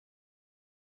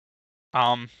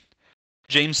Um,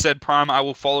 James said, Prime, I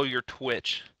will follow your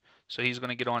Twitch. So he's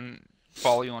gonna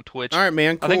follow you on Twitch. All right,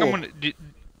 man. Cool. I think I'm gonna.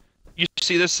 You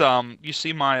see this? You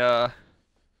see my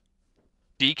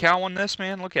decal on this,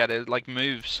 man? Look at it. It like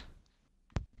moves.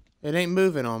 It ain't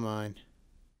moving on mine.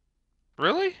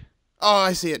 Really? Oh,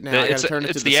 I see it now. I gotta turn it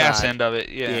to the side. It's the ass end of it.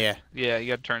 Yeah. Yeah. Yeah, you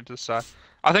gotta turn it to the side.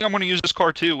 I think I'm gonna use this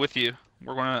car too with you.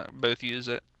 We're gonna both use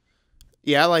it.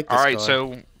 Yeah, I like this All right, car.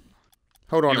 so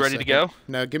hold on. You ready to go?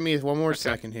 No, give me one more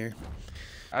second here.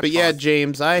 That's but yeah, fine.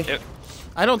 James, I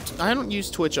don't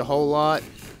use Twitch a whole lot.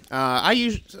 I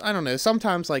don't know.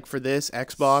 Sometimes like for this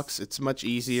Xbox, it's much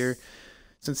easier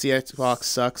since the Xbox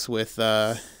sucks with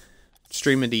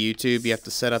streaming to YouTube. You have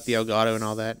to set up the Elgato and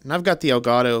all that. And I've got the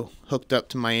Elgato hooked up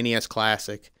to my NES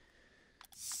Classic.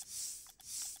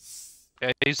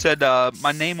 Okay, he said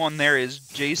my name on there is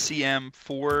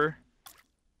JCM4.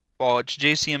 Well, it's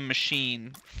JCM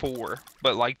Machine 4,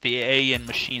 but like the A in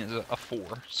machine is a 4.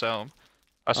 So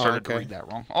I started to read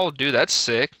that wrong. Oh, dude, that's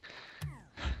sick.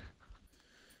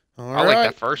 I like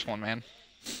that first one, man.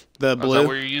 The blue? Is that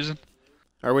what you're using?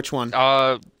 Or which one?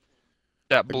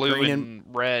 That blue and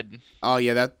red. Oh,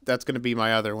 yeah, that's going to be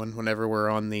my other one whenever we're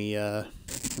on the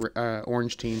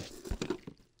orange team.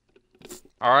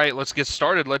 All right, let's get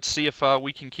started. Let's see if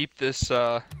we can keep this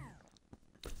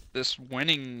this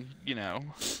winning, you know.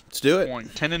 Let's do it. Point.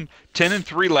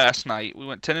 10-3 last night. We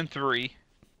went 10-3.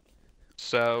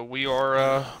 So we are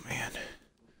oh man.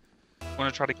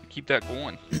 Going to try to keep that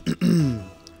going.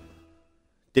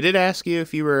 Did it ask you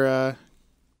if you were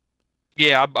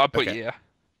Yeah, I put yeah.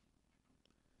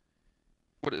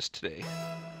 What is today?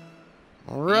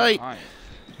 All right.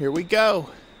 Here we go.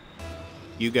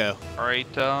 You go. All right,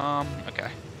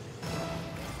 okay.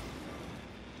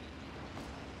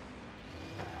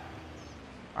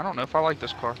 I don't know if I like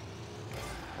this car.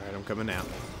 All right, I'm coming out.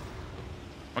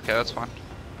 Okay, that's fine.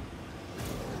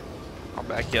 I'll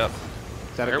back you up.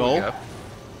 Is that a goal? We go.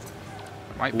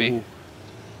 It might be.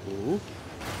 Ooh.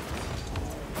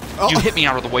 You hit me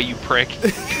out of the way, you prick.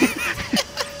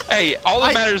 Hey, all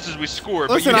that matters is we scored.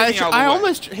 Listen, but you hit me out of the way. I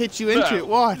almost hit you into it.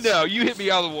 Watch. No, you hit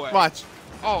me out of the way. Watch.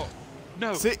 Oh,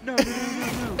 no. No.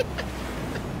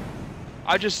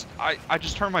 I just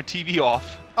turned my TV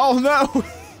off. Oh no.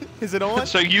 Is it on?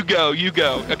 So you go.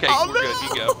 Okay, we're good.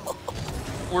 You go.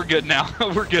 We're good now.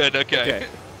 We're good. Okay.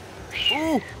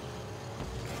 Ooh.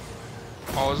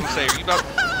 I was gonna say, are you about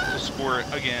to score it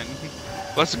again?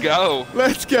 Let's go.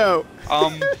 Let's go.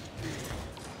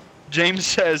 James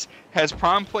says, has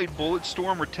Prime played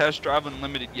Bulletstorm or Test Drive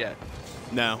Unlimited yet?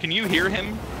 No. Can you hear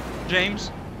him,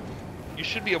 James? You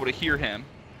should be able to hear him.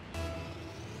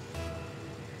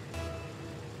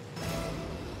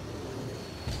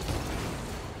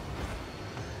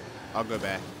 I'll go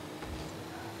back.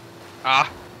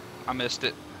 Ah, I missed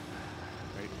it.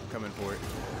 Right, I'm coming for it.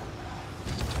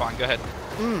 It's fine, go ahead.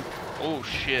 Oh,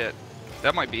 shit.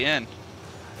 That might be in.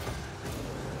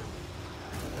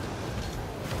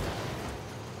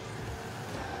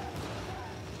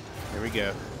 There we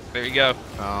go. There you go.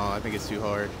 Oh, I think it's too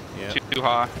hard. Yeah. Too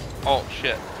high. Oh,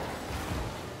 shit.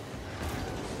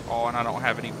 Oh, and I don't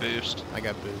have any boost. I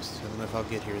got boost. I don't know if I'll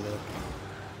get here, though.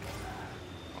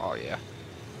 Oh, yeah.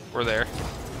 We're there.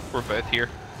 We're both here.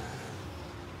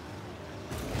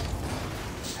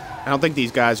 I don't think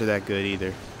these guys are that good,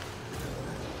 either.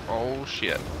 Oh,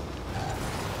 shit.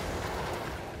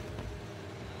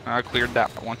 I cleared that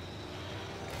one.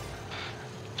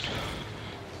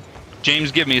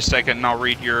 James, give me a second and I'll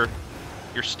read your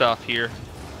stuff here.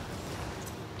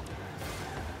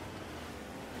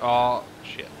 Oh,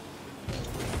 shit.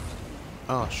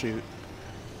 Oh, shoot.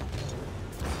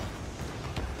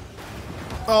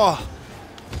 Oh!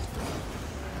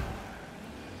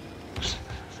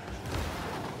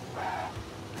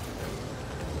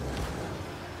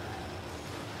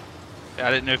 I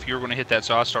didn't know if you were going to hit that,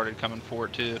 so I started coming for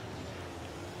it, too.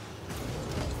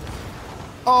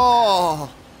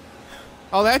 Oh!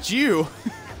 Oh, that's you!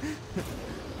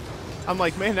 I'm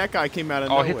like, man, that guy came out of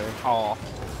nowhere. Oh.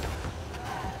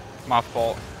 My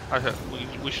fault.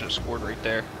 We should have scored right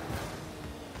there.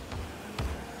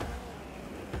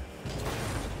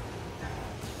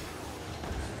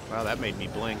 Wow, that made me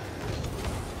blink.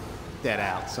 Dead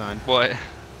out, son. What?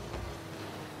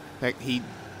 Heck, he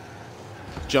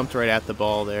jumped right at the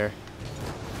ball there.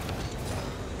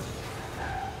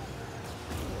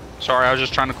 Sorry, I was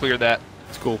just trying to clear that.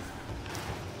 It's cool.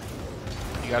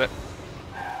 You got it?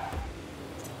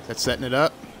 Is that setting it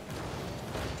up?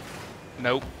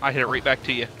 Nope. I hit it right back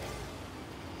to you.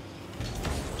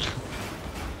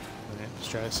 Okay, let's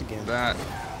try this again. That.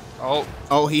 Oh.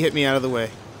 Oh, he hit me out of the way.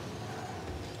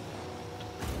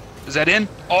 Is that in?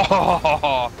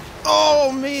 Oh!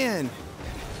 Oh, man.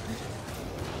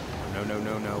 No, no,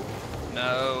 no, no.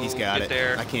 No. He's got get it.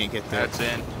 There. I can't get there. That's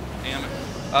in. Damn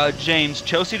it. James,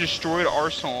 Chelsea destroyed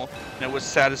Arsenal, and it was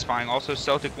satisfying. Also,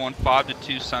 Celtic won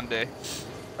 5-2 Sunday.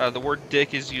 The word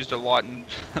 "dick" is used a lot in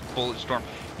Bulletstorm.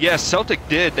 Yes, Celtic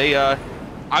did. They,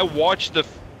 I watched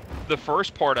the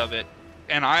first part of it,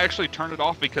 and I actually turned it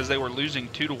off because they were losing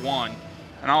 2-1,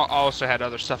 and I also had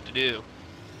other stuff to do.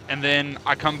 And then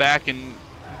I come back, and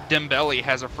Dembele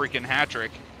has a freaking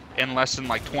hat-trick in less than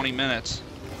like 20 minutes,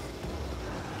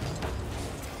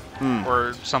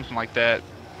 or something like that.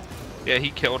 Yeah, he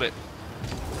killed it.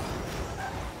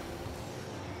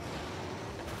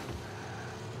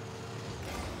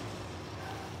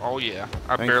 Oh yeah,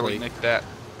 I barely nicked that.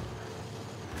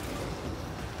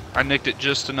 I nicked it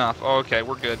just enough. Oh, okay,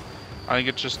 we're good. I think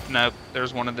it's just, nope,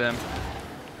 there's one of them.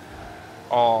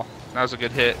 Oh, that was a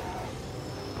good hit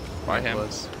by him.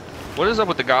 What is up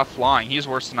with the guy flying? He's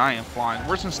worse than I am flying.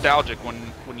 Where's Nostalgic when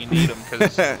you need him?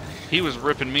 Because he was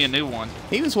ripping me a new one.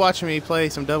 He was watching me play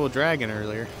some Double Dragon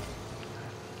earlier.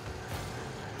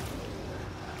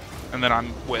 And then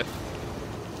I'm with.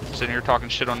 Sitting here talking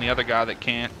shit on the other guy that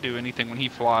can't do anything when he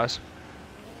flies.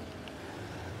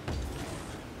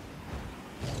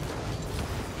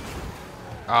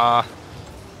 I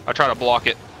try to block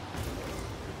it.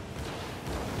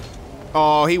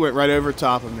 Oh, he went right over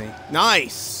top of me.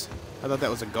 Nice! I thought that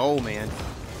was a goal, man.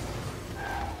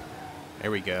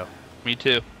 There we go. Me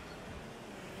too.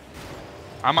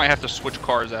 I might have to switch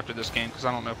cars after this game because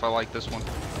I don't know if I like this one.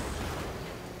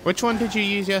 Which one did you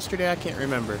use yesterday? I can't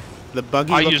remember. The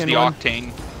buggy looking one? I used the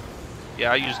Octane.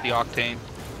 Yeah, I used the Octane.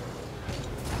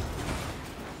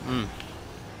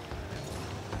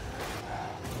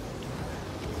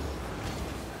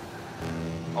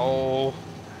 Oh.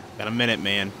 Got a minute,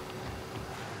 man.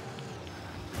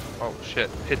 Oh, shit.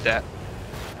 Hit that.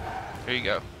 There you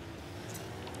go.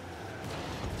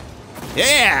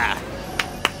 Yeah!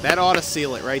 That ought to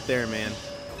seal it right there, man.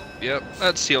 Yep,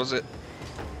 that seals it.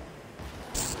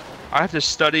 I have to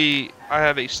study. I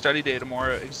have a study day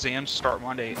tomorrow. Exams start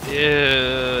Monday.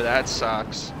 Ew, that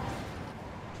sucks.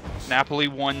 Napoli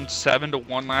won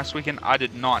 7-1 last weekend. I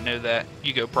did not know that.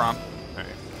 You go, Prom. All right.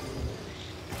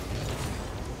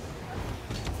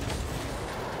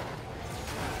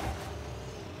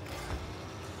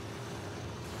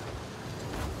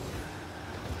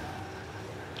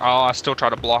 Oh, I still try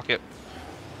to block it.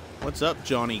 What's up,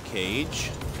 Johnny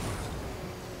Cage?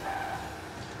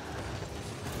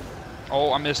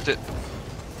 Oh, I missed it.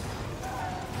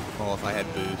 Oh, if I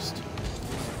had boost.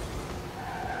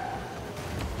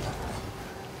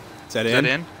 Is that in? Is that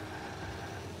in?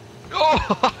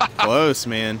 Oh! Close,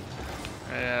 man.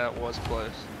 Yeah, it was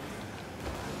close.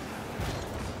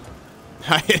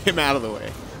 I hit him out of the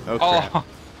way. Oh, crap. Oh,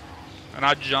 and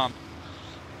I jumped.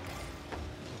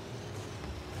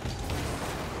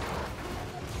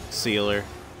 Sealer.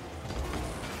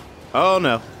 Oh,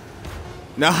 no.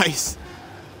 Nice.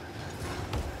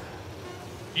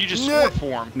 You just scored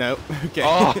for him. Nope. Okay.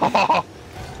 Oh.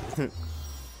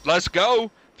 Let's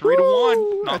go.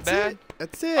 3-1. Not That's bad. It.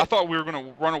 That's it. I thought we were going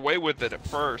to run away with it at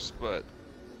first, but...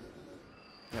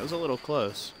 That was a little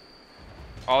close.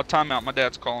 Oh, timeout. My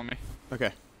dad's calling me.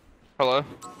 Okay. Hello?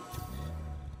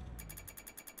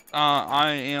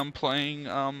 I am playing,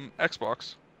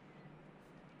 Xbox.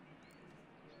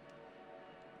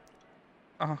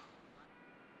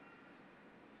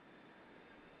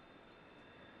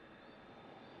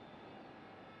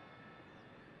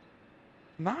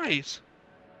 Nice.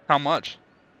 How much?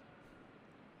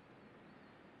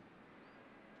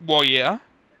 Well, yeah.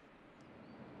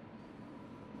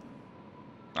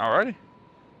 Alrighty.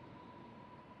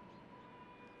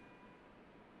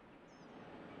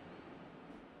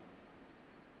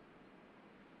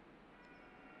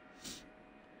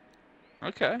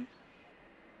 Okay.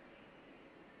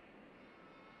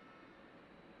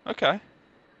 Okay.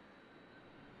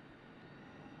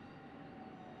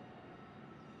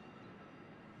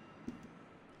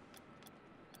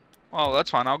 Oh,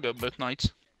 that's fine. I'll go both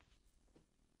nights.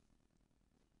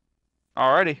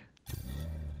 Alrighty.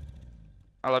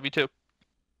 I love you too.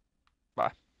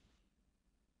 Bye.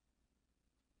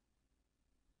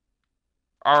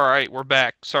 Alright, we're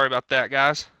back. Sorry about that,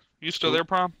 guys. You still there,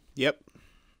 Prime? Yep.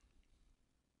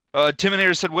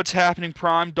 Timinator said, "What's happening,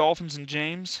 Prime? Dolphins and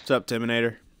James?" What's up,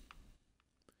 Timinator?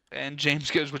 And James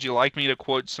goes, "Would you like me to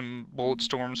quote some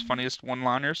Bulletstorm's funniest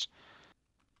one-liners?"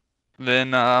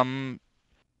 Then,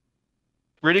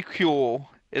 Ridicule,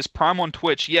 is Prime on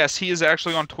Twitch? Yes, he is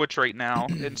actually on Twitch right now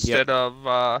instead of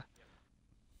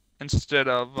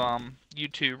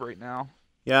YouTube right now.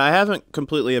 Yeah, I haven't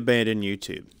completely abandoned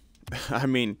YouTube. I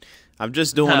mean, I'm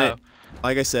just doing No. it.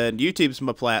 Like I said, YouTube's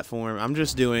my platform. I'm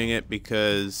just doing it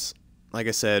because, like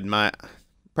I said,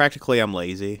 practically I'm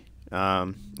lazy.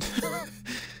 My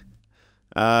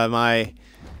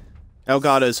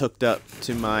Elgato's hooked up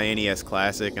to my NES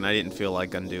Classic, and I didn't feel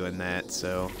like undoing that,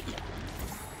 so.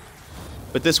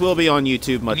 But this will be on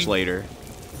YouTube much later.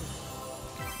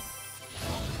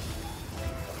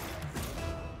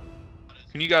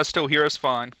 Can you guys still hear us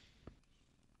fine?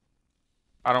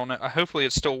 I don't know. Hopefully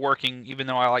it's still working, even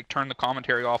though I like turned the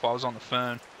commentary off while I was on the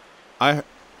phone.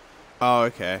 Oh,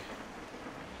 okay.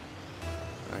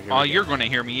 Right, Oh, you're going to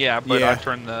hear me, yeah, but yeah. I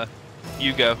turned the...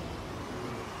 You go.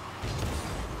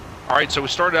 All right, so we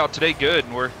started out today good,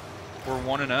 and we're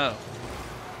 1-0.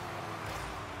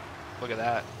 Look at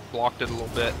that. Blocked it a little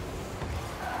bit.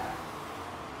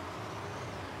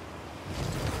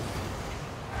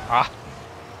 Ah.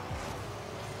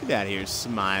 Get out of here,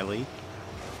 Smiley.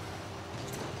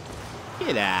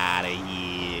 Get out of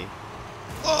here.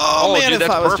 Oh man, dude, if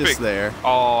that's I was perfect. just there.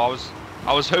 Oh,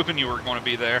 I was hoping you were going to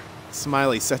be there.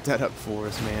 Smiley set that up for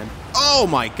us, man. Oh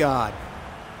my god.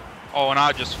 Oh, and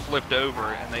I just flipped over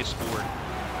and they scored.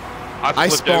 I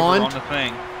flipped spawned over on the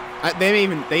thing.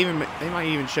 They might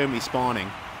even show me spawning.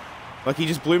 Like he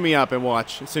just blew me up and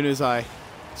watch as soon as I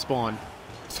spawned.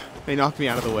 They knocked me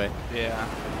out of the way. Yeah.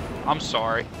 I'm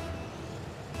sorry.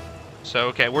 So,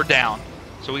 okay, we're down.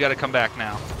 So we got to come back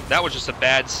now. That was just a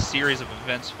bad series of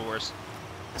events for us.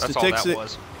 That's all that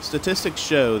was. Statistics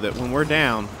show that when we're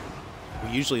down,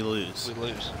 we usually lose. We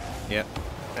lose. Yep.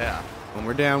 Yeah. When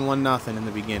we're down 1-0 in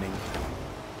the beginning.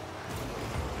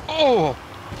 Oh!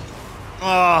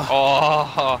 Oh!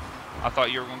 Oh! I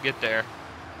thought you were going to get there.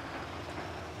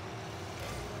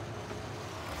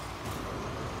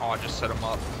 Oh, I just set him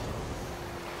up.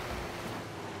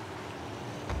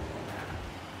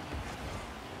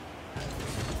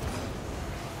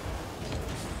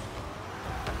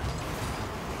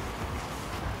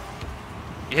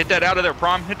 You hit that out of there,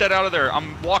 Prom. Hit that out of there.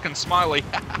 I'm blocking Smiley.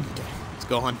 Okay, it's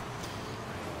going.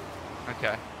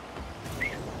 Okay.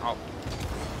 Oh.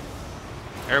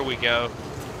 There we go.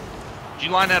 Did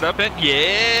you line that up in?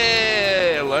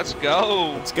 Yeah! Let's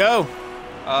go. Let's go.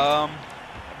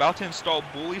 About to install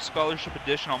Bully Scholarship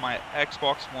Edition on my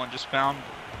Xbox One. Just found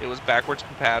it was backwards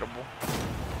compatible.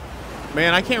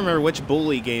 Man, I can't remember which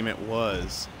Bully game it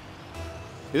was.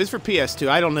 It was for PS2.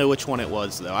 I don't know which one it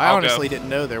was, though. I honestly didn't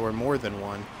know there were more than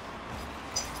one.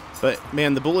 But,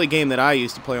 man, the Bully game that I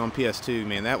used to play on PS2,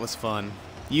 man, that was fun.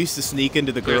 You used to sneak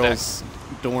into the girls'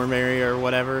 dorm area or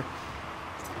whatever.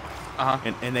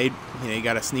 Uh-huh. And they, you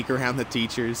got to sneak around the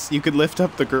teachers. You could lift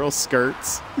up the girls'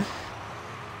 skirts.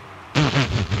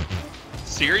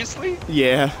 Seriously?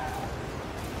 Yeah.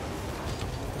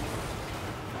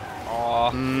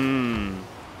 Aw.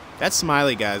 That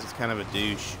Smiley guy's kind of a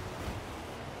douche.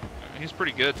 He's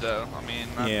pretty good, though. I mean,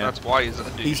 yeah. That's why he's a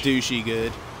douche. He's douchey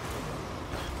good.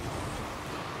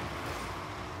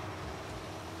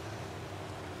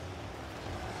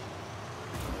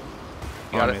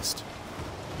 Got it. Missed.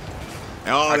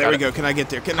 Oh, there we go. Can I get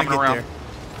there? Can I get there?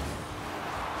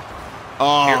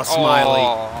 Oh, Here. Smiley.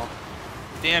 Oh,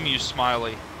 damn you,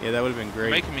 Smiley. Yeah, that would have been great. You're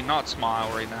making me not smile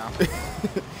right now.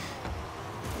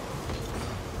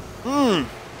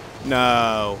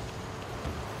 No.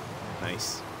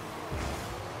 Nice.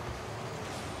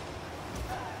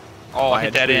 Oh, I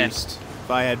hit that in. If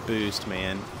I had boost,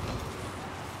 man.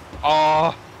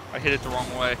 Oh, I hit it the wrong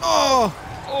way. Oh!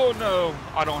 Oh, no.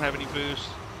 I don't have any boost.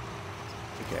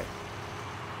 Okay.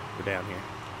 We're down here.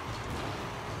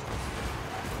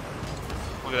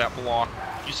 Look at that block.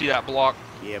 Did you see that block?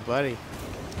 Yeah, buddy.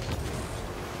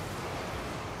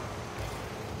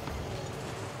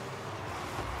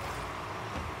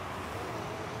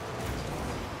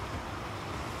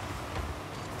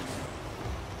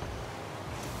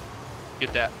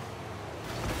 Get that.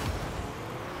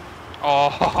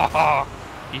 Oh,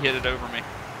 he hit it over me.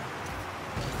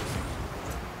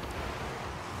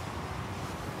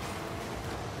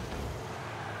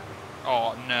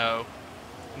 Oh, no.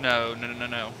 No, no, no, no,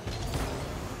 no.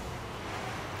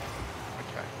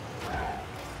 Okay.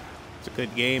 It's a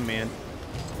good game, man.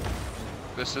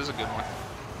 This is a good one.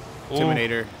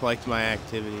 Intimidator liked my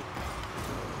activity.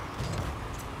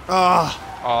 Oh!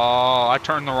 Oh, I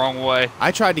turned the wrong way.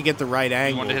 I tried to get the right You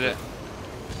angle. wanted to hit it.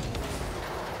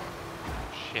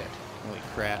 Shit. Holy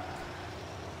crap.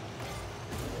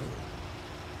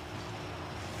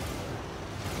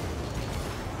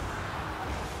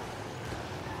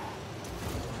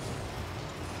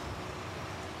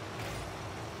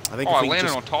 I think Oh, if I we can landed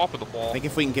just, on top of the ball. I think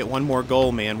if we can get one more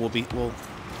goal, man, we'll.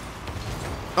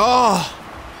 Oh!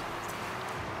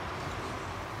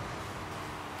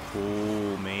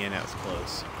 man, that was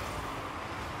close.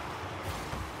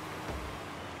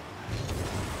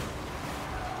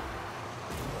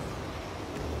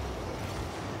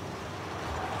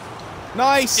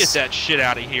 Nice! Get that shit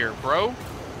out of here, bro.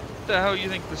 What the hell you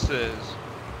think this is?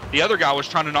 The other guy was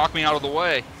trying to knock me out of the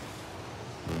way.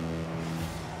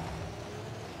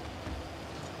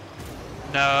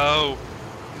 No.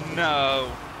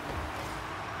 No.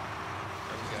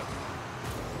 There we go.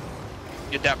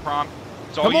 Get that prom.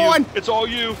 It's all Come you. on! It's all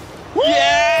you. Woo!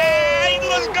 Yay!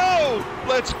 Let's go!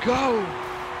 Let's go!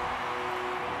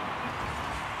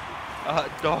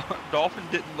 Dolphin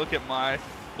didn't look at my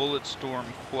Bullet Storm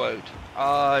quote.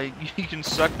 You can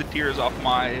suck the tears off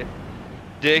my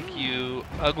dick, you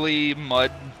ugly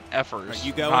mud effers. Right,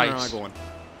 you going or am I going?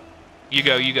 You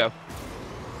go, you go.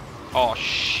 Oh,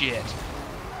 shit.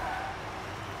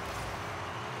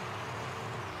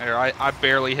 There, I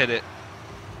barely hit it.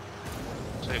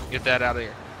 So get that out of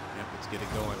here. Yep, let's get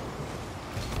it going.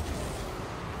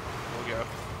 There we go.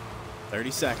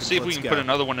 30 seconds. See if we can put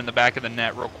another one in the back of the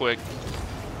net real quick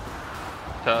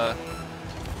to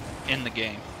end the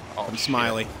game. Oh, I'm shit.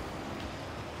 Smiley.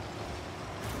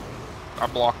 I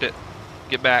blocked it.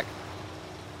 Get back.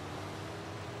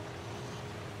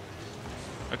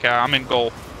 Okay, I'm in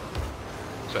goal.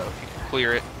 So if you can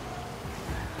clear it.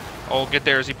 Oh, get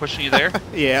there. Is he pushing you there?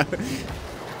 Yeah.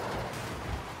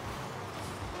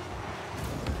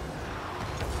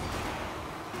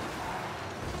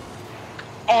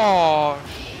 Oh,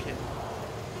 shit.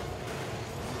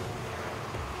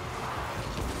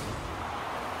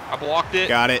 I blocked it.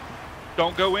 Got it.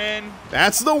 Don't go in.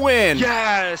 That's the win.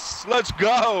 Yes! Let's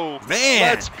go! Man!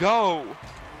 Let's go!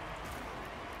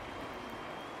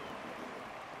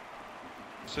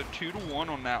 So 2-1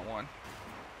 on that one.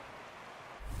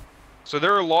 So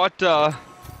there are a lot,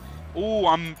 ooh,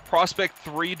 I'm Prospect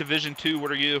 3, Division 2.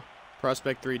 What are you?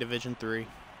 Prospect 3, Division 3.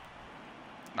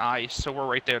 Nice. So we're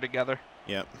right there together.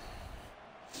 Yep.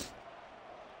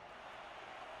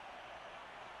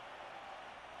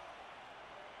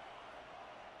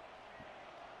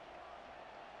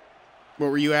 What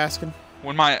were you asking?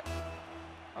 When my,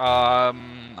 I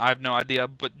have no idea,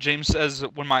 but James says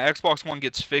that when my Xbox One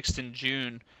gets fixed in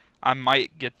June, I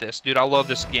might get this. Dude, I love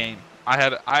this game.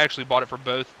 I actually bought it for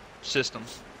both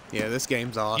systems. Yeah, this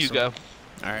game's awesome. You go.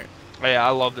 All right. Yeah, I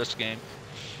love this game.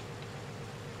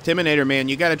 Timinator, man,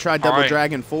 you got to try Double right.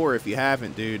 Dragon 4 if you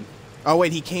haven't, dude. Oh,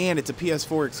 wait, he can. It's a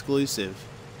PS4 exclusive.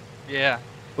 Yeah.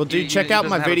 Well, dude, check he out doesn't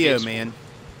my have a video, PS4. man.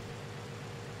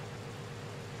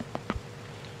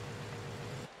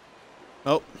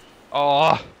 Oh.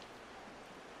 Oh.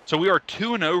 So we are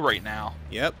 2-0 right now.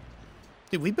 Yep.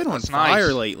 Dude, we've been on That's fire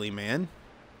nice. lately, man.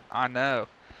 I know.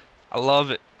 I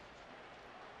love it.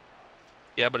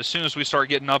 Yeah, but as soon as we start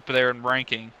getting up there in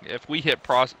ranking, if we hit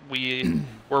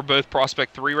we're both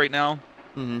Prospect 3 right now.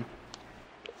 Mm-hmm.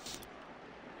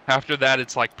 After that,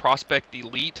 it's like Prospect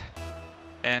Elite,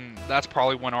 and that's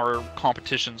probably when our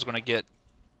competition's going to get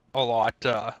a lot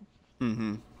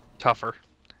tougher,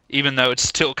 even though it's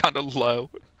still kind of low.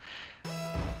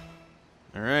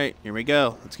 All right, here we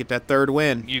go. Let's get that third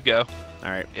win. You go.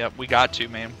 All right. Yep, we got to,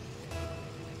 man.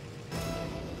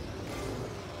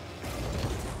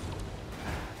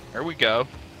 There we go.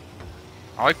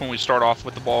 I like when we start off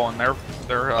with the ball and they're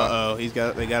Uh-oh,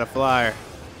 they got a flyer.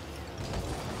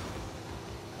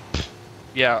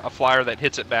 yeah, a flyer that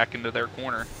hits it back into their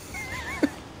corner.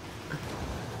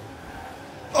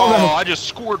 Oh, no. I just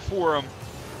scored for him.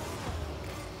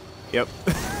 Yep.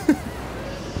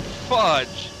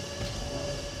 Fudge.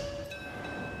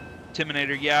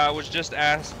 Timinator, yeah, I was just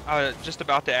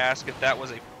about to ask if that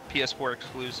was a PS4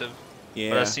 exclusive.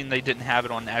 Yeah. But I seen they didn't have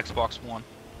it on the Xbox One.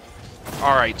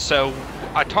 Alright, so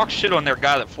I talked shit on their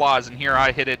guy that flies, and here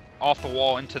I hit it off the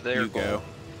wall into their goal. Go.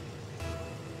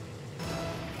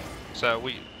 So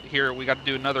we got to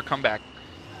do another comeback.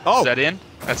 Oh. Is that in?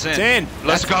 That's in. It's in.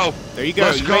 Let's go. There you go.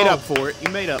 Let's You go. made up for it.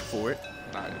 You made up for it.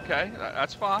 Okay,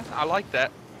 that's fine. I like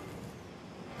that.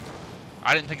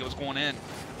 I didn't think it was going in.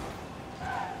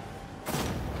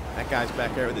 That guy's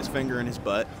back there with his finger in his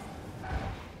butt.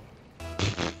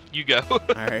 You go. All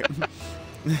right.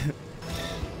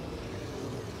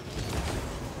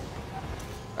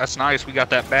 That's nice. We got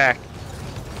that back.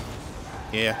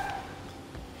 Yeah.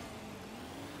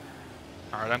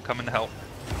 All right, I'm coming to help.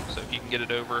 So if you can get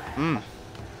it over. Mm.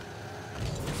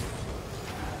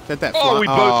 That Oh, we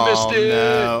both missed it.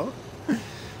 No.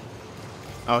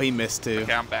 Oh, he missed too.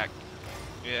 Okay, I'm back.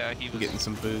 Yeah, he was Getting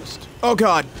some boost. Oh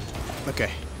God.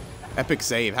 Okay. Epic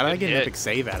save. How did I Good get an hit. epic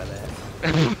save out of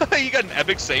that? You got an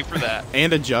epic save for that.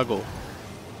 And a juggle.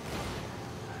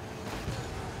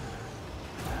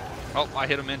 Oh, I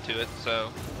hit him into it,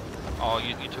 so. Oh,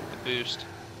 you took the boost.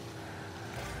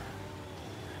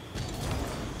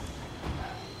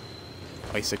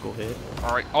 Bicycle hit.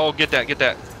 All right. Oh, get that, get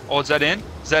that. Oh, is that in?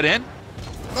 Is that in?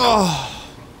 Oh.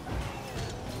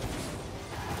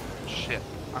 Shit.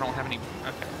 I don't have any.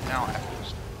 Okay, now I have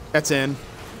boost. That's in.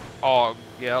 Oh,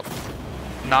 yep.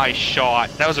 Nice shot.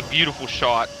 That was a beautiful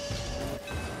shot.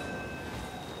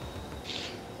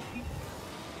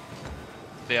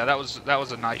 Yeah, that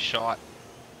was a nice shot.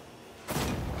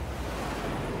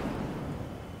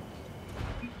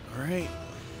 All right.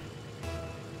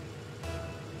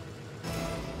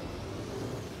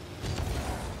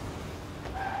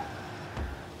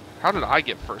 How did I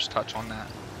get first touch on that?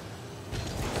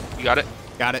 You got it?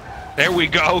 Got it. There we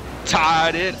go.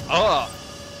 Tied it up.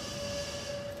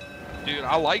 Dude,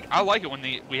 I like it when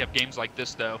we have games like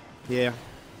this though. Yeah.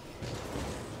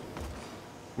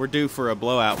 We're due for a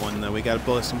blowout one though. We got to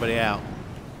blow somebody out.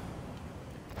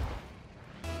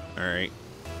 All right.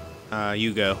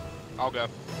 You go. I'll go.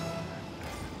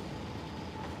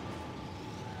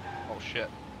 Oh shit.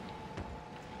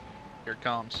 Here it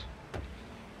comes.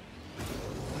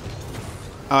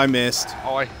 I missed.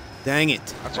 Oh, Dang it.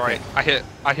 that's all right. I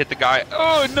hit the guy.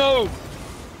 Oh no.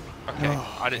 Okay,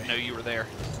 Oh, I didn't know you were there.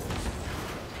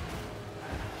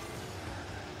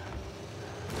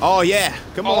 Oh yeah.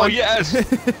 Come on. Oh yes.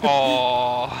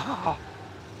 Oh,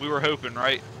 we were hoping,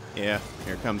 right? Yeah.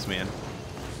 Here it comes, man.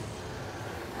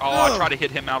 Oh, I tried to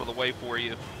hit him out of the way for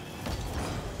you.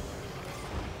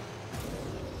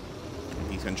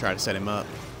 He's gonna try to set him up.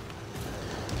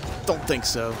 Don't think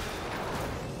so.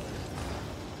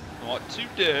 Not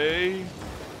today.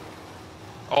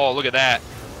 Oh, look at that.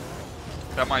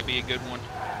 That might be a good one.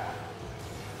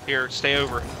 Here, stay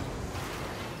over.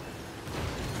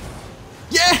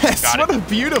 Yes! Got What it. a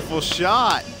beautiful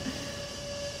shot.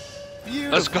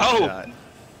 Beautiful Let's go. shot.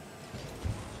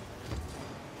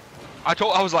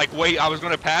 I was like, wait, I was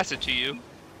gonna pass it to you.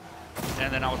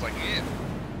 And then I was like, yeah.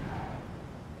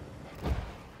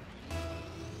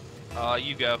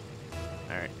 You go.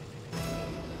 Alright.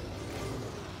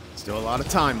 Still a lot of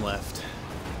time left.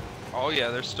 Oh yeah,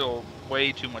 there's still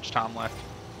way too much time left.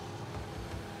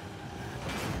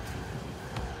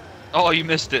 Oh, you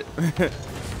missed it. Oh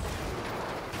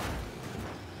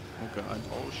god.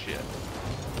 Oh shit.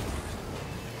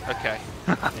 Okay.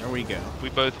 There we go. We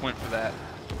both went for that.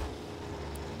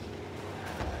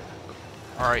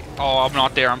 Alright. Oh, I'm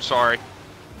not there. I'm sorry.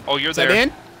 Oh, you're Is there. that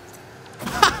in?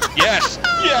 Yes!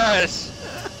 Yes!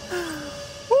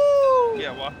 Woo!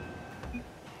 Yeah, what? Yeah,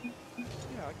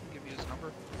 I can give you his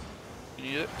number. You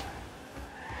need it?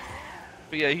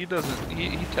 But yeah, he doesn't.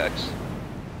 He texts.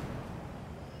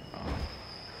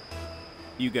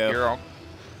 You go. You're on.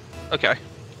 Okay.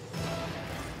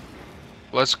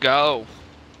 Let's go.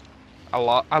 I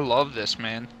love this,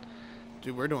 man.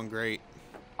 Dude, we're doing great.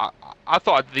 I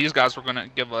thought these guys were gonna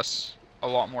give us a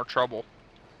lot more trouble.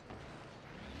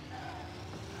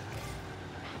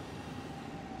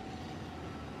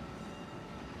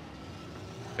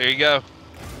 There you go.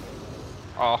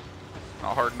 Oh,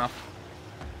 not hard enough.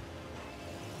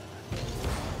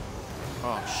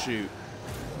 Oh, shoot.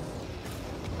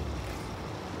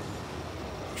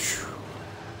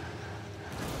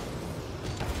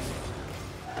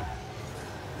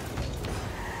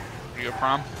 Here you go,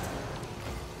 Prime.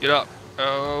 Get up.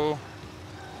 Oh.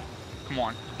 Come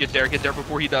on. Get there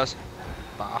before he does.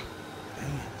 Bah.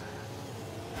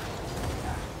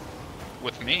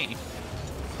 With me?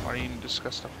 Why do you even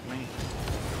discuss stuff with me?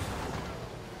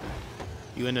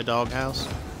 You in the doghouse?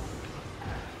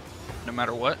 No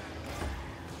matter what?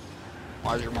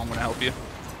 Why is your mom gonna help you?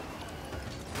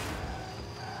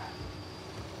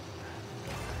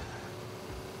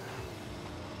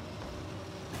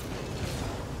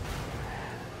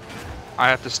 I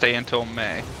have to stay until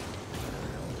May.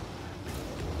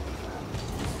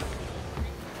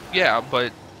 Yeah,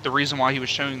 but the reason why he was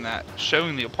showing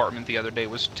the apartment the other day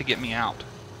was to get me out.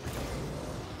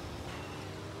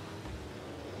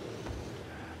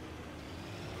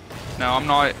 No,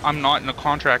 I'm not in a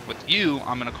contract with you.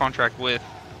 I'm in a contract with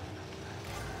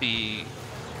the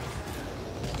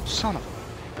son of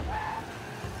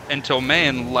a... until May,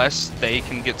 unless they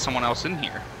can get someone else in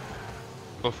here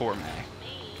before May.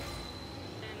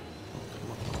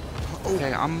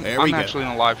 Okay, I'm actually in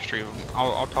a live stream.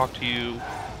 I'll talk to you.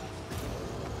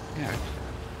 Yeah.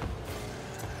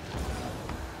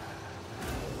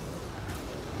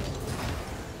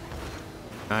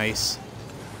 Nice.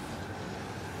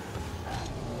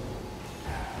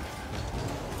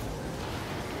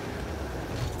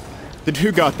 Dude,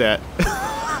 who got that?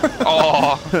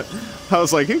 Oh. I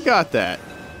was like, who got that?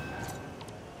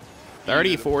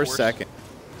 34 seconds.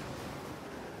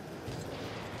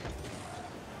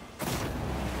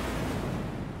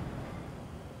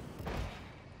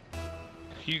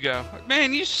 You go.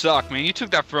 Man, you suck, man. You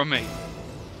took that from me.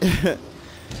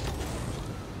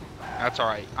 That's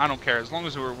alright. I don't care. As long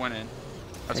as we're winning.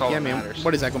 That's all that matters.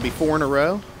 What is that, going to be 4 in a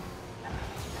row?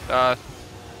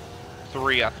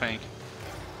 3, I think.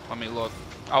 Let me look.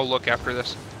 I'll look after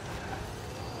this.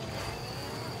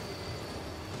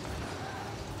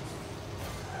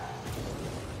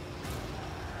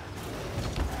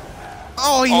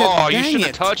 Oh, you should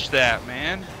have touched that,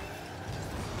 man.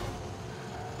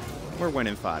 We're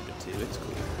winning 5-2. It's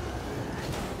cool.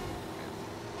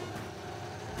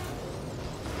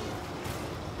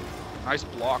 Nice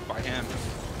block by him.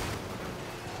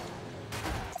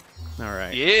 All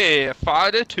right. Yeah,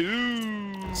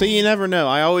 5-2. So you never know.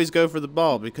 I always go for the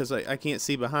ball because I can't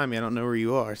see behind me. I don't know where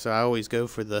you are, so I always go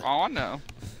for the... Oh, I know.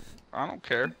 I don't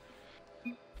care.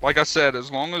 Like I said,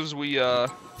 as long as we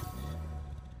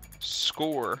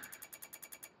score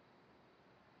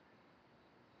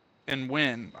and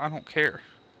win, I don't care.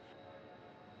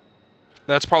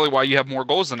 That's probably why you have more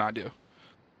goals than I do.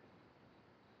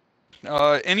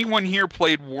 Anyone here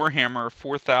played Warhammer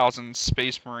 4000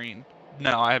 Space Marine?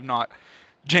 No, I have not.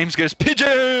 James goes,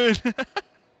 pigeon!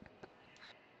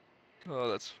 Oh,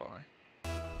 that's fine.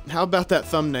 How about that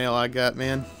thumbnail I got,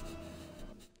 man?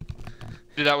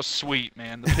 Dude, that was sweet,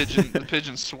 man. The pigeon, the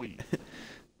pigeon's sweet.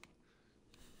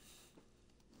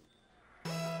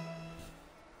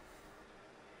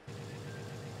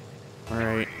 All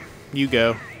right, you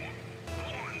go.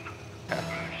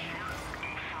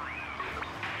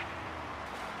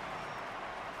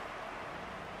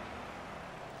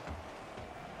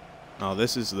 Oh,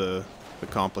 this is the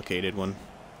complicated one.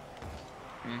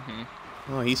 Mm-hmm.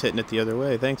 Oh, he's hitting it the other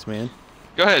way. Thanks, man.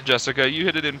 Go ahead, Jessica. You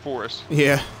hit it in for us.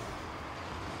 Yeah.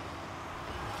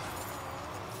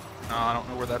 No, I don't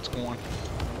know where that's going.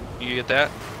 You get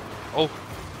that? Oh.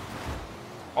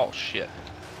 Oh, shit.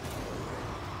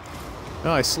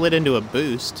 Oh, I slid into a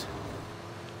boost.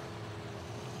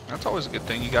 That's always a good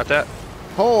thing. You got that?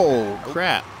 Oh,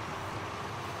 crap.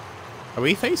 Are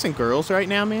we facing girls right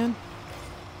now, man?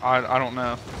 I don't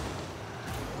know.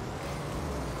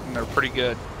 And they're pretty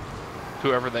good.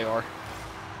 Whoever they are.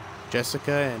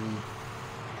 Jessica and...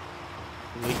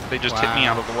 They just hit me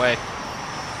out of the way.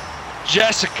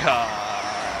 Jessica!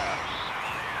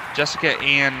 Jessica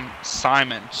and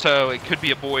Simon. So it could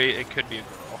be a boy, it could be a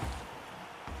girl.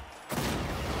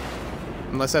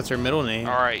 Unless that's her middle name.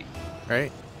 Alright.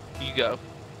 Right? You go.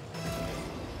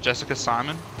 Jessica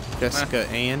Simon? Jessica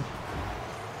Ann.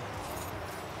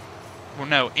 Well,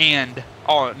 no, and.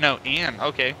 Oh, no, Ann.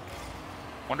 Okay.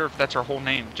 Wonder if that's her whole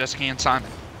name. Jessica Ann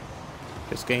Simon.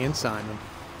 Jessica Ann Simon.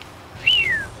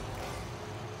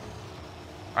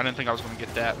 I didn't think I was going to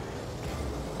get that.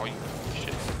 Oh, you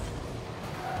shit.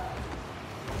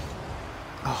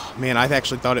 Oh, man, I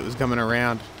actually thought it was coming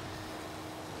around.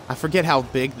 I forget how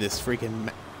big this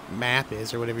freaking map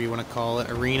is, or whatever you want to call it.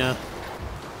 Arena.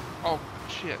 Oh,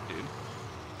 shit, dude.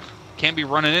 Can't be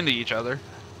running into each other.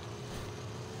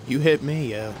 You hit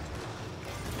me, yo.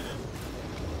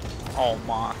 Oh,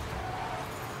 my.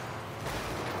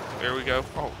 There we go.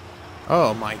 Oh.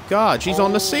 Oh, my God. She's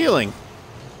on the ceiling.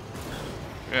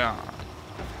 Yeah.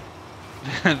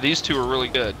 These two are really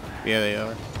good. Yeah, they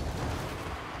are.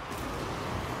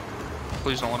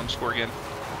 Please don't let them score again.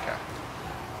 Okay.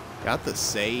 Got the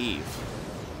save.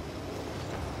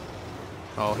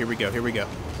 Oh, here we go. Here we go.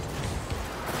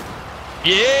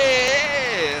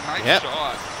 Yeah! Nice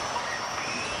shot.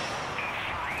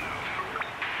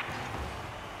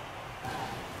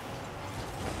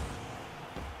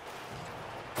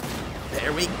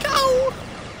 There we go.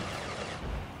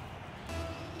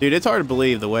 Dude, it's hard to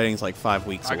believe the wedding's like 5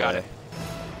 weeks away. I got it.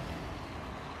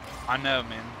 I know,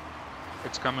 man.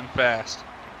 It's coming fast.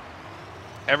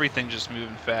 Everything's just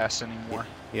moving fast anymore.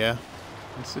 Yeah.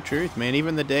 That's the truth, man.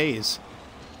 Even the days.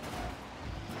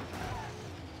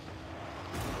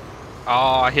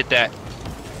 Oh, I hit that.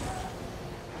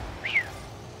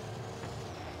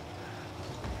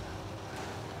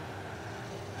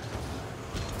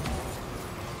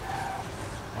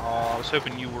 Oh, I was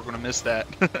hoping you were going to miss that.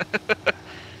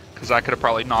 Because I could have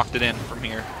probably knocked it in from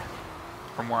here.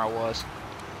 From where I was.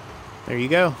 There you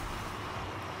go.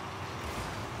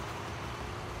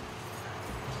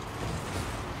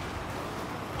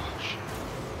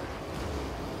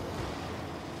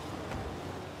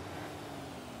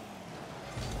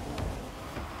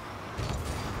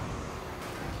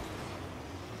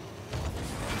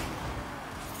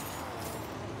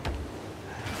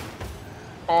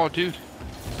 Oh, dude.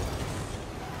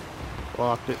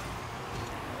 Blocked it.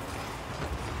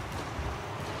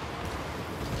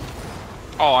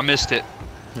 Oh, I missed it.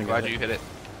 I Glad you hit it.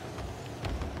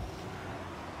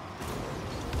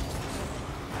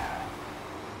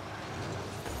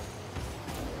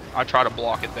 I try to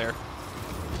block it there.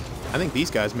 I think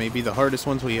these guys may be the hardest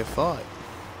ones we have fought.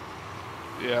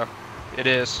 Yeah, it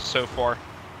is so far.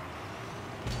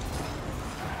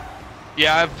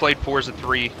 Yeah, I've played Forza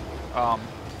 3,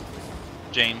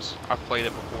 James. I've played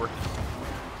it before.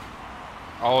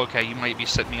 Oh, okay, you might be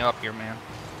setting me up here, man.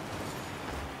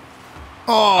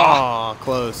 Oh,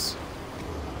 close.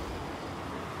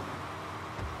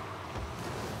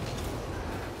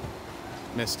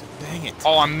 Missed it. Dang it.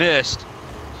 Oh, I missed.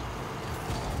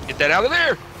 Get that out of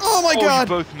there. Oh, my God.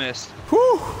 You both missed.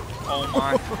 Whew. Oh,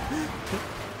 my.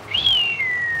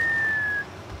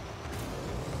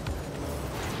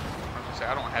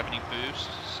 I don't have any boost,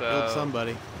 so... Killed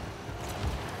somebody.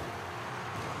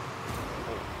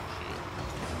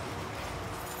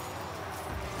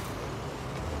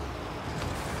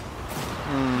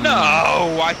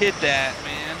 No, I hit that,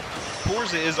 man.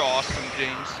 Forza is awesome,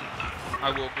 James.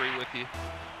 I will agree with you.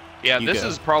 Yeah, this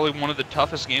is probably one of the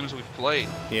toughest games we've played.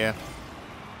 Yeah.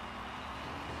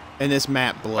 And this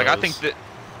map blows. Like, I think that...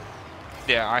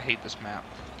 Yeah, I hate this map.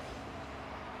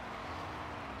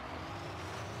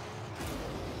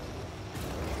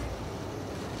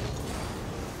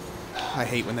 I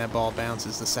hate when that ball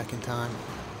bounces the second time.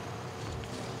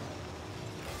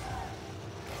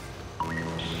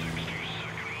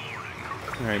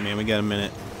 Alright, man, we got a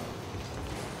minute.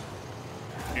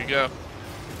 Here you go.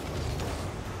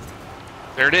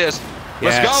 There it is.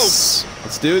 Yes. Let's go.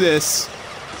 Let's do this.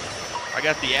 I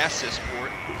got the assist for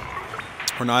it.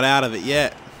 We're not out of it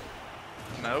yet.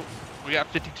 Nope. We got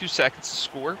 52 seconds to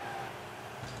score.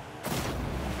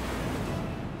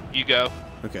 You go.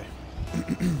 Okay.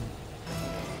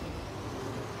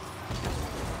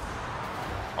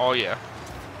 Oh, yeah.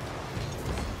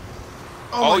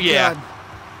 Oh, yeah. God.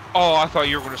 Oh, I thought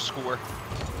you were going to score.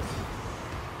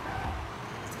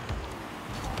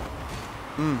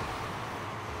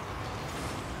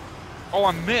 Oh,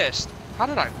 I missed. How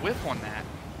did I whiff on that?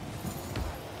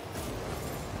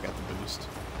 Got the boost.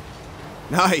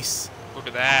 Nice. Look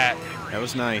at that. That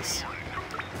was nice.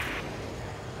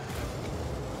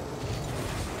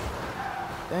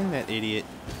 Dang that idiot.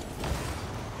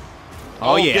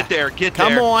 Oh, yeah. Get there. Get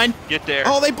Come there. Come on. Get there.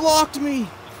 Oh, they blocked me.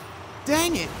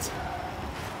 Dang it.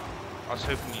 I was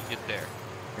hoping you'd get there.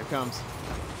 Here it comes.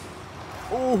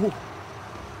 Oh.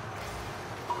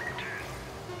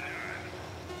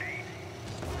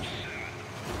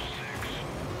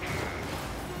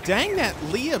 Dang that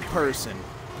Leah person.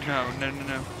 No.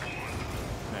 No.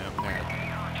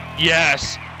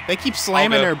 Yes. They keep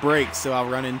slamming their brakes, so I'll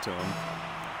run into them.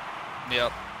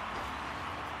 Yep.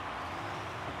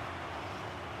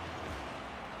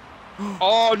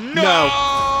 Oh, no!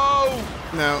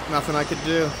 No, nothing I could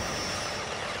do.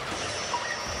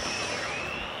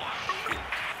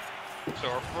 So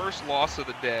our first loss of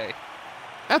the day.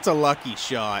 That's a lucky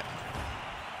shot.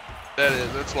 That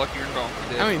is. That's luckier than Donkey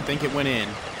did. I don't even think it went in.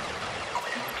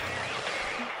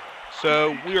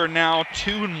 So we are now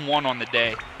 2-1 on the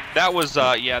day. That was,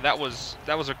 yeah, that was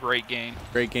a great game.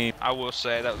 Great game. I will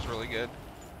say that was really good.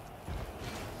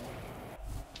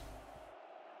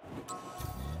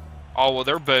 Oh well,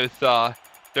 they're both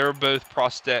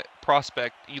prospect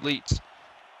elites.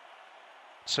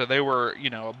 So they were, you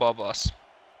know, above us.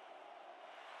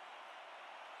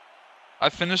 I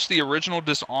finished the original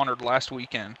Dishonored last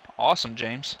weekend. Awesome,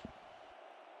 James.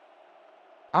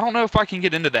 I don't know if I can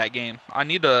get into that game. I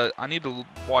need to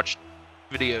watch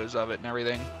videos of it and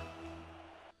everything.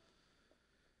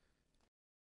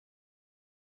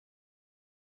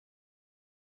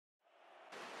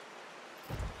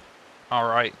 All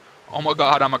right. Oh my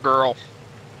God, I'm a girl.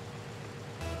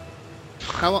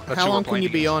 How long can you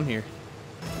be on here?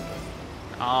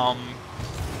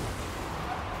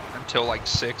 Until like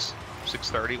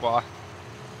 6:30. Why?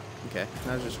 Okay,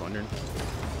 I was just wondering.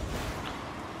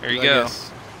 There you go.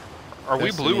 Are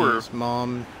we blue or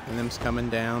mom and them's coming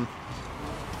down?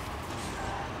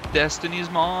 Destiny's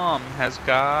mom has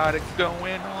got it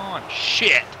going on.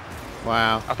 Shit.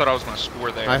 Wow. I thought I was gonna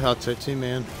score there. I thought so too,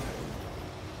 man.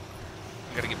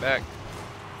 I gotta get back.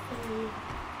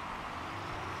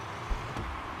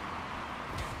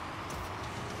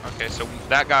 Okay, so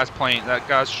that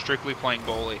guy's strictly playing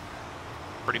goalie.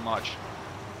 Pretty much.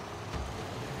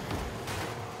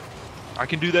 I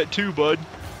can do that too, bud.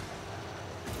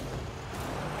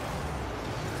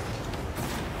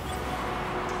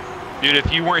 Dude,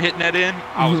 if you weren't hitting that in,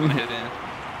 I was gonna hit it in.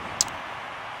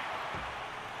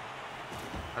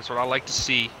 That's what I like to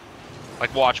see.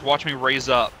 Like, watch me raise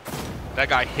up. That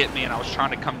guy hit me and I was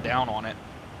trying to come down on it.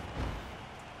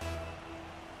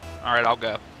 All right, I'll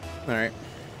go. All right.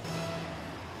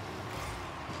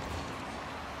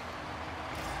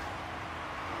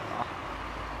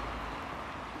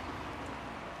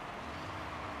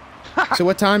 So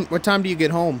what time do you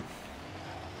get home?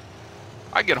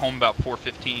 I get home about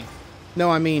 4:15.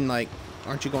 No, I mean, like,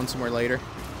 aren't you going somewhere later?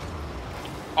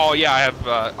 Oh yeah,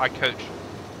 I coach.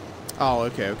 Oh,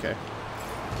 okay, okay.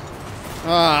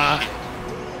 Ah.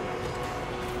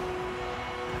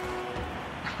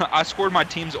 I scored my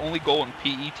team's only goal in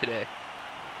PE today.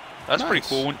 That's pretty Nice.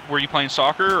 cool. Were you playing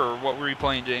soccer or what were you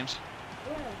playing, James?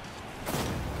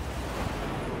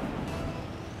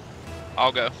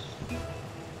 I'll go.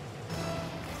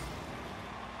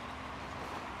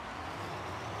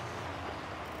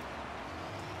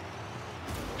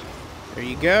 There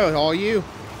you go, all you.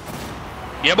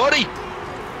 Yeah, buddy.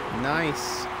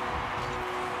 Nice.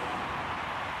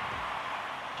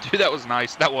 Dude, that was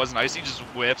nice. That was nice. He just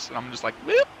whiffs, and I'm just like,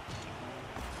 whip.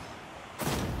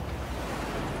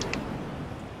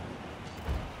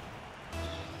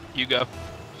 You go.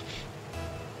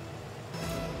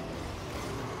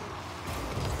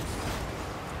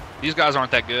 These guys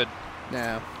aren't that good.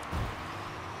 No.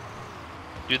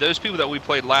 Dude, those people that we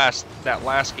played that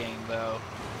last game, though.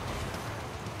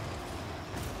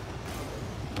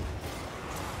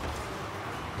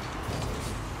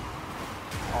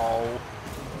 Oh.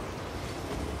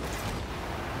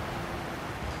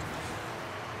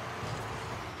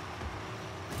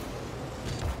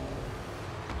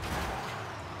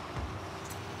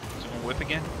 Is it gonna whip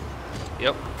again?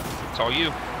 Yep. It's all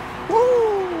you.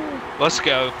 Woo! Let's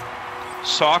go.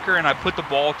 Soccer, and I put the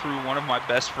ball through one of my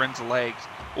best friend's legs.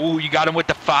 Ooh, you got him with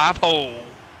the 5-hole.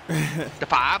 The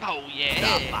 5-hole,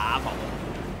 yeah. The 5-hole.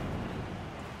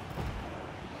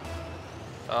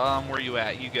 Where you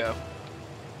at? You go.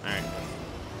 Alright.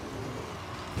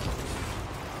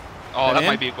 Oh, that in?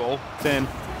 might be a goal. 10.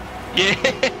 Yeah!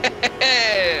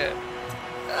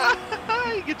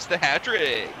 He gets the hat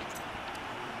trick.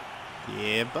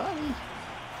 Yeah, buddy.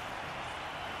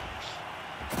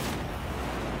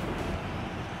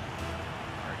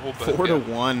 All right, we'll both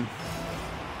 4-1.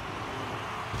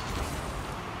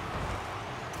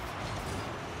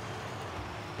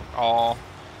 Oh,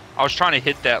 I was trying to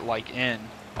hit that like in.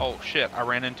 Oh shit! I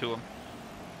ran into him.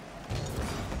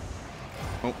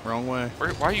 Oh, wrong way.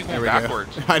 Why are you going There we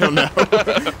backwards? go. I don't know.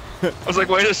 I was like,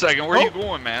 wait a second, where are you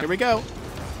going, man? Here we go.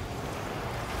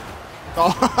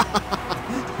 Oh,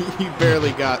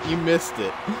 you missed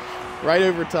it. Right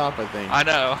over top, I think. I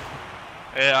know.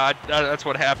 Yeah, that's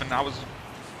what happened. I was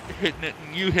hitting it,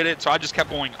 and you hit it, so I just kept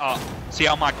going up. See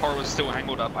how my car was still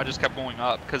angled up? I just kept going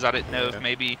up because I didn't know if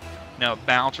maybe,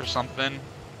 bounce or something.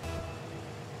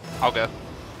 I'll go.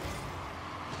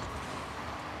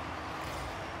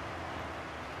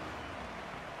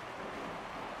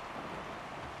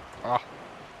 Ah,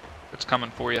 it's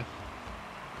coming for you.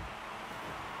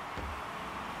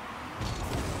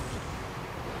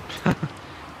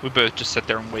 We both just sit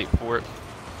there and wait for it.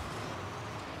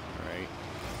 Alright.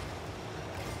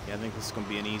 Yeah, I think this is going to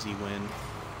be an easy win.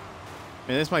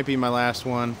 Man, this might be my last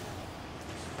one.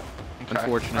 Okay,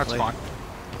 Unfortunately. that's fine.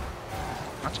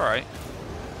 That's alright.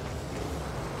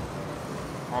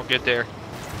 I'll get there.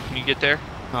 Can you get there?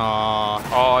 Aww.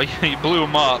 Oh, you blew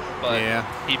him up, but Yeah.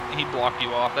 he blocked you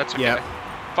off. That's okay. Yep.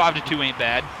 5-2 ain't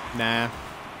bad. Nah.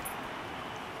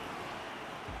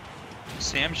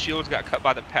 Sam Shields got cut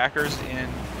by the Packers,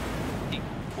 and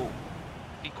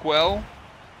Equell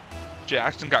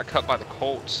Jackson got cut by the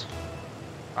Colts.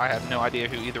 I have no idea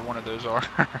who either one of those are.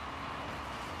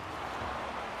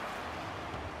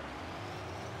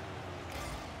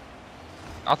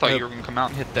 I thought you were going to come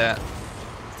out and hit that.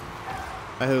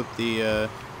 I hope the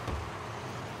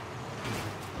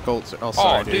Colts are... Oh,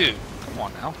 sorry, dude. Come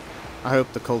on now. I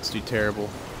hope the Colts do terrible.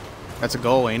 That's a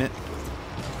goal, ain't it?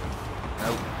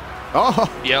 Nope.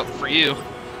 Oh! Yep, for you.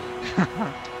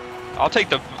 I'll take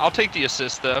the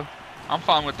assist though. I'm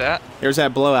fine with that. There's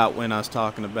that blowout win I was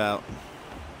talking about.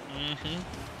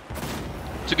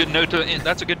 It's a good note to end.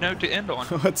 That's a good note to end on.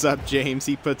 What's up, James?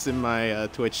 He puts in my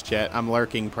Twitch chat. I'm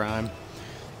lurking, Prime.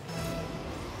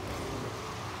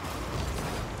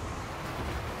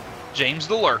 James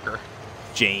the Lurker.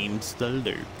 James the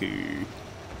Lurker.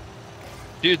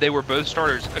 Dude, they were both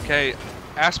starters. Okay,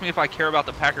 ask me if I care about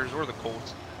the Packers or the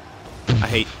Colts.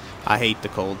 I hate the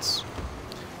Colts.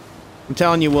 I'm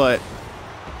telling you what.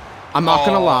 I'm not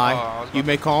gonna lie. You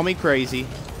may call me crazy,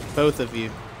 both of you,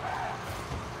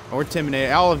 or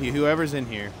intimidated, all of you, whoever's in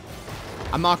here.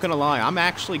 I'm not gonna lie. I'm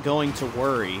actually going to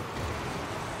worry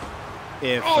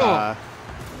if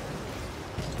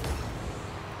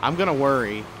I'm gonna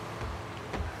worry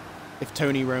if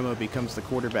Tony Romo becomes the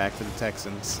quarterback for the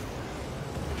Texans.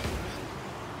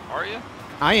 Are you?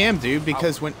 I am, dude,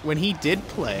 because when he did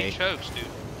play... He chokes, dude.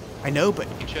 I know, but...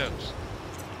 He chokes.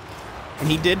 And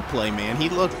he did play, man. He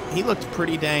looked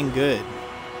pretty dang good.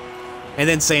 And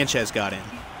then Sanchez got in.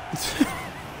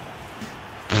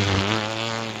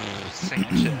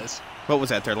 Sanchez. What was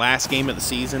that? Their last game of the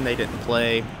season? They didn't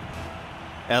play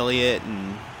Elliott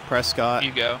and Prescott.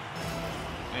 You go.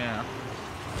 Yeah.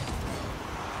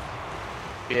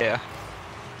 Yeah.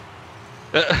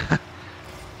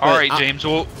 All right, James.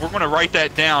 We're going to write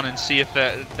that down and see if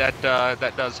that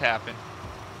does happen.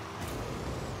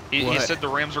 He said the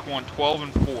Rams are going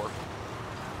 12-4.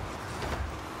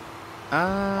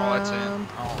 Oh, that's it.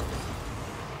 Oh.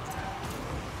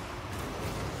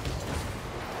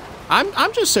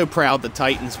 I'm just so proud the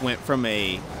Titans went from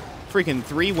a freaking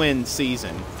 3-win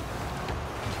season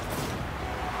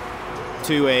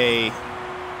to a...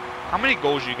 How many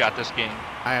goals you got this game?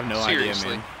 I have no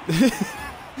Seriously. idea,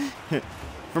 man.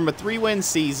 From a 3-win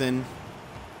season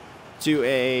to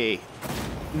a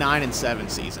 9-7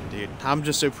 season, dude. I'm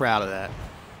just so proud of that.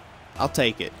 I'll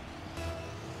take it.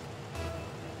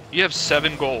 You have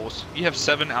 7 goals. You have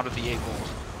 7 out of the 8 goals.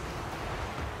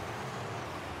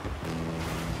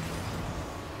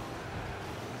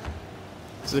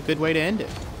 This is a good way to end it.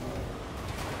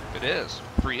 It is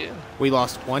for you. We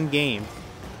lost 1 game.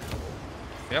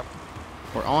 Yep.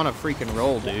 We're on a freaking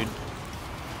roll, dude.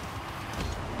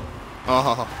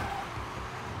 Oh.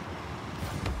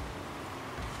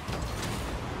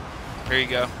 There you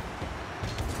go.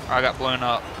 I got blown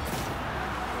up.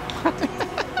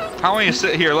 How many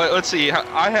assists here? Let's see.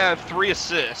 I have 3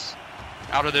 assists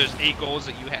out of those 8 goals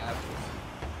that you have.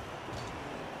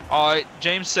 All right.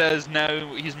 James says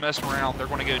no. He's messing around. They're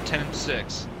going to go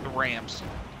 10-6. The Rams.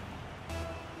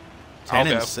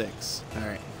 10-6. All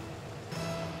right.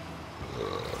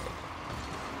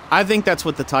 I think that's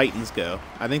what the Titans go.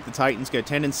 I think the Titans go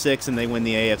 10-6 and they win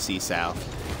the AFC South.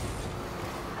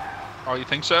 Oh, you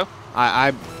think so?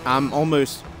 I'm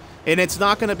almost, and it's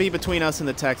not going to be between us and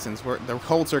the Texans. The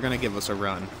Colts are going to give us a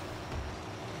run.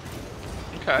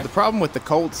 Okay. The problem with the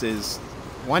Colts is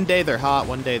one day they're hot,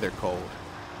 one day they're cold.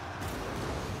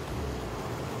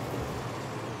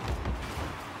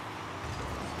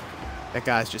 That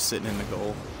guy's just sitting in the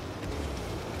goal.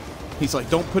 He's like,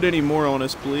 don't put any more on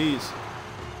us, please.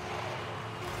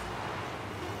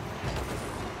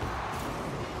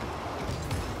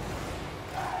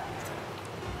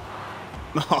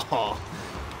 Oh.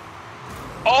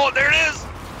 Oh, there it is!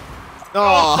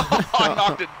 Oh. I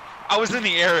knocked it. I was in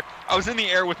the air. I was in the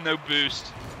air with no boost.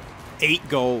 8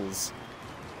 goals.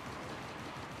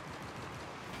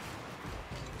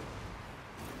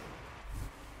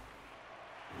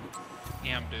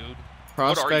 Damn, dude.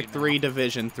 Prospect 3,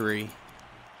 Division 3.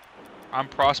 I'm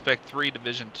Prospect 3,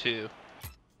 Division 2.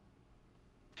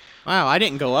 Wow, I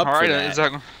didn't go up All right, for that. is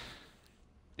that...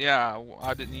 Yeah,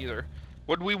 I didn't either.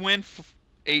 What did we win?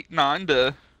 9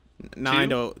 to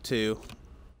 2.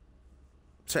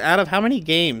 So out of how many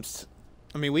games?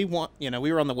 I mean, we won. You know,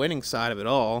 we were on the winning side of it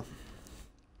all.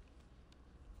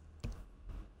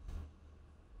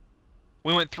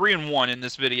 We went 3-1 in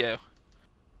this video.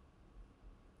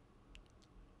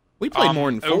 We played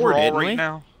more than 4, overall didn't right we?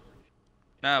 now.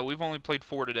 No, we've only played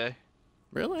 4 today.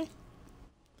 Really?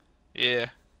 Yeah.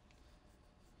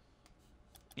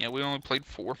 Yeah, we only played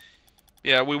 4.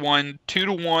 Yeah, we won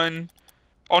 2-1.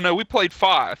 Oh no, we played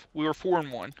 5. We were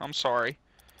 4-1. I'm sorry.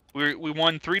 We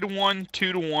won 3-1,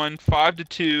 2-1,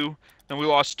 5-2, then we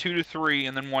lost 2-3,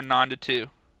 and then won 9-2.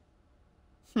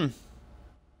 Hmm.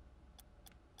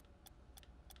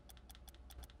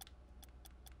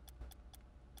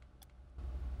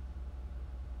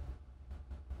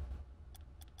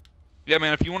 Yeah,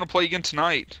 man. If you want to play again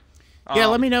tonight. Yeah,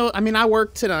 let me know. I mean, I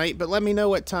work tonight, but let me know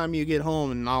what time you get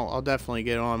home, and I'll definitely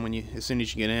get on as soon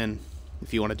as you get in,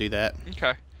 if you want to do that.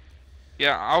 Okay.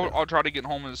 Yeah, I'll try to get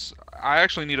home I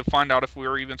actually need to find out if we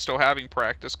were even still having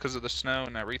practice because of the snow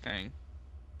and everything.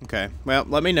 Okay. Well,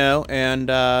 let me know, and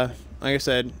like I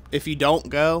said, if you don't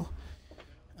go,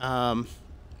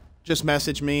 just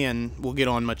message me, and we'll get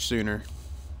on much sooner.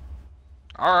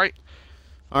 All right.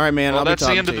 All right, man. Well, I'll be that's the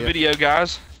talking end of to the you. video,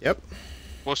 guys. Yep.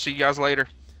 We'll see you guys later.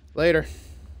 Later.